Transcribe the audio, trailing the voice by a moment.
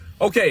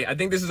Okay, I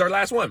think this is our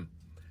last one.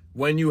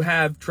 When you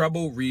have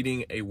trouble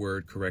reading a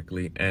word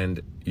correctly and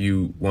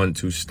you want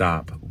to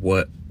stop,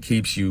 what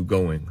keeps you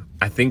going?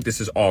 I think this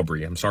is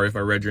Aubrey. I'm sorry if I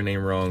read your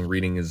name wrong.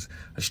 Reading is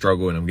a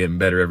struggle and I'm getting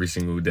better every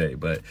single day.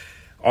 But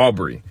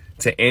Aubrey,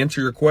 to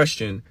answer your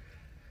question,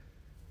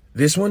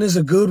 this one is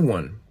a good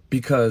one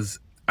because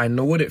I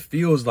know what it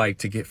feels like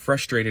to get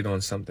frustrated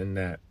on something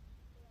that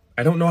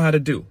I don't know how to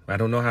do. I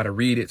don't know how to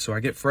read it. So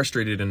I get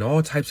frustrated and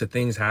all types of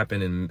things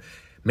happen and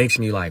makes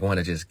me like want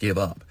to just give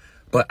up.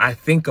 But I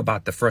think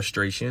about the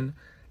frustration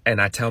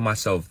and I tell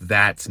myself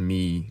that's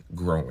me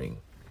growing.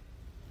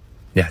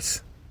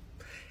 Yes.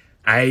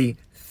 I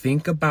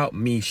think about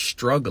me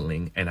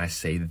struggling and I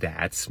say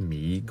that's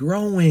me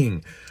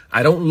growing.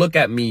 I don't look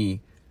at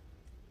me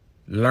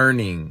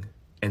learning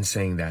and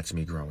saying that's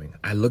me growing.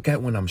 I look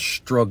at when I'm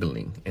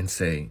struggling and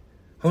say,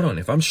 hold on,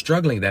 if I'm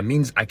struggling, that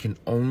means I can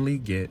only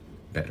get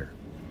better.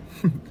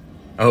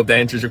 I hope that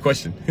answers your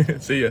question.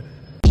 See ya.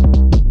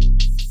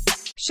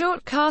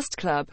 Short Cast Club.